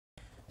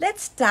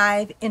Let's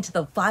dive into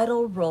the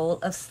vital role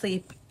of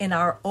sleep in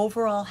our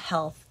overall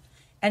health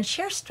and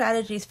share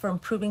strategies for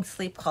improving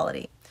sleep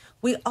quality.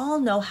 We all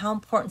know how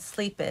important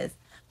sleep is,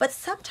 but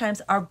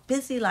sometimes our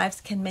busy lives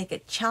can make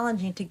it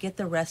challenging to get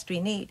the rest we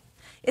need.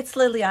 It's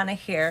Liliana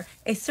here,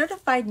 a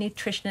certified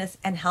nutritionist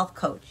and health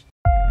coach.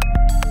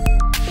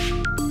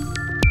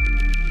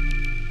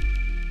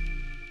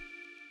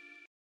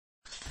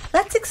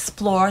 Let's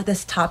explore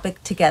this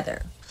topic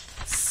together.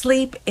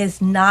 Sleep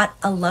is not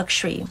a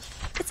luxury.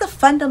 It's a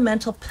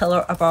fundamental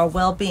pillar of our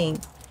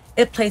well-being.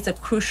 It plays a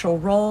crucial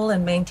role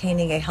in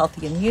maintaining a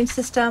healthy immune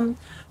system,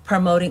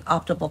 promoting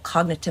optimal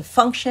cognitive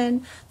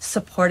function,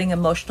 supporting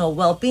emotional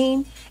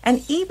well-being,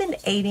 and even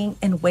aiding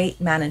in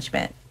weight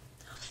management.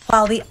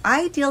 While the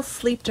ideal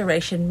sleep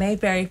duration may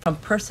vary from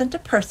person to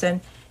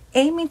person,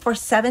 aiming for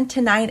 7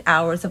 to 9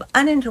 hours of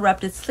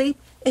uninterrupted sleep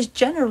is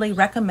generally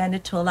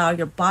recommended to allow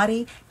your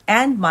body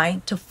and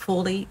mind to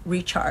fully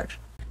recharge.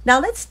 Now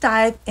let's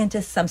dive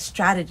into some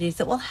strategies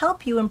that will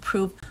help you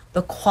improve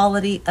the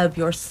quality of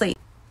your sleep.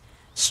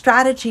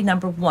 Strategy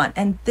number 1,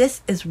 and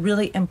this is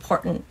really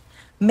important.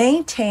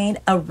 Maintain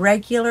a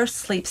regular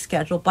sleep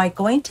schedule by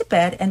going to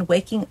bed and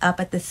waking up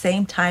at the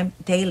same time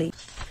daily.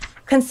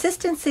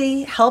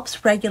 Consistency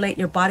helps regulate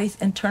your body's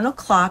internal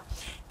clock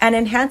and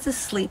enhances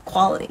sleep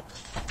quality.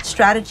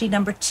 Strategy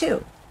number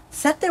 2,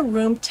 set the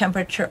room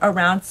temperature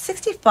around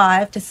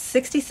 65 to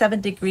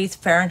 67 degrees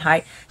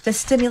Fahrenheit to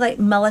stimulate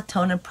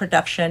melatonin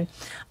production,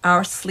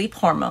 our sleep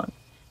hormone.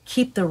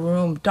 Keep the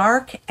room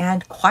dark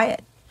and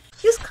quiet.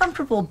 Use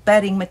comfortable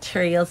bedding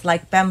materials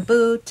like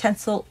bamboo,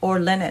 tencel, or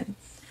linen.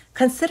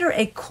 Consider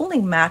a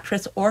cooling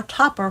mattress or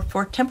topper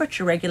for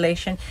temperature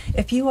regulation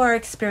if you are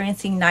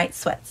experiencing night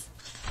sweats.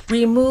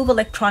 Remove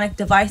electronic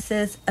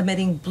devices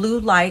emitting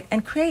blue light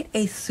and create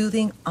a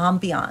soothing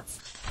ambiance.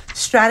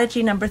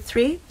 Strategy number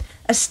 3,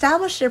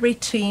 establish a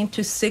routine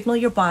to signal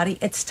your body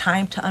it's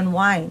time to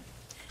unwind.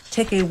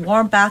 Take a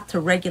warm bath to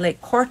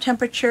regulate core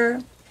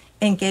temperature.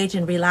 Engage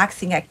in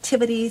relaxing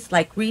activities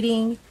like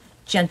reading,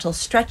 gentle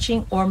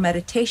stretching, or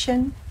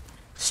meditation.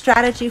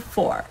 Strategy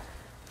 4,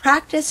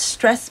 practice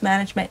stress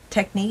management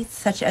techniques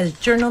such as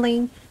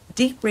journaling,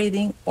 deep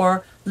breathing,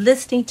 or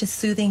listening to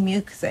soothing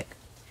music.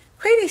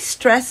 Create a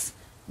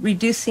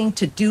stress-reducing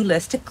to-do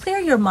list to clear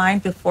your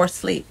mind before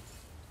sleep.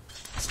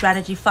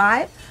 Strategy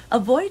 5,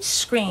 avoid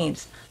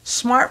screens,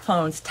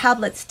 smartphones,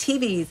 tablets,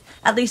 TVs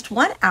at least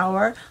 1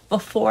 hour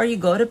before you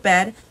go to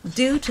bed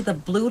due to the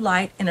blue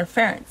light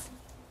interference.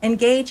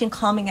 Engage in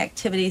calming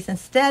activities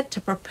instead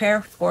to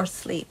prepare for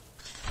sleep.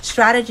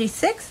 Strategy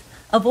 6,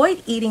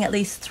 avoid eating at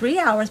least 3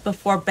 hours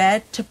before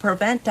bed to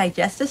prevent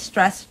digestive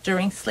stress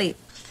during sleep.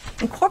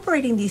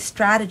 Incorporating these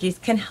strategies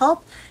can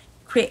help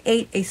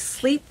create a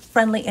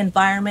sleep-friendly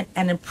environment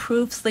and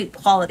improve sleep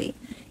quality.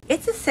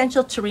 It's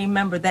essential to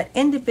remember that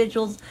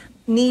individuals'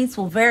 needs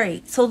will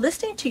vary, so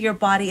listening to your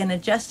body and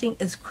adjusting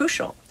is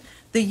crucial.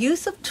 The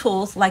use of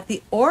tools like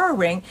the Oura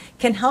Ring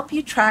can help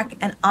you track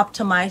and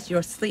optimize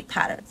your sleep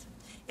patterns.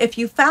 If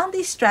you found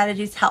these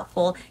strategies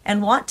helpful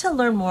and want to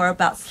learn more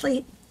about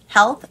sleep,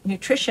 health,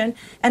 nutrition,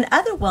 and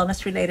other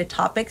wellness-related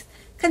topics,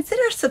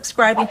 consider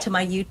subscribing to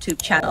my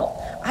YouTube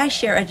channel. I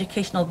share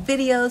educational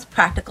videos,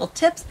 practical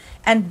tips,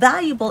 and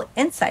valuable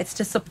insights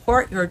to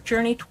support your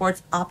journey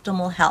towards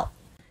optimal health.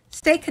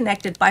 Stay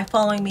connected by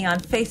following me on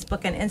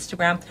Facebook and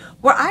Instagram,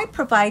 where I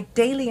provide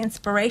daily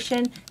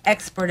inspiration,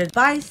 expert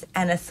advice,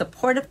 and a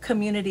supportive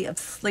community of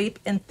sleep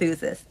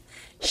enthusiasts.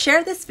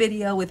 Share this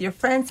video with your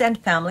friends and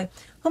family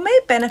who may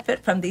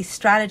benefit from these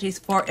strategies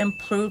for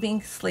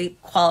improving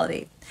sleep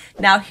quality.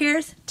 Now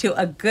here's to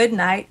a good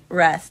night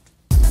rest.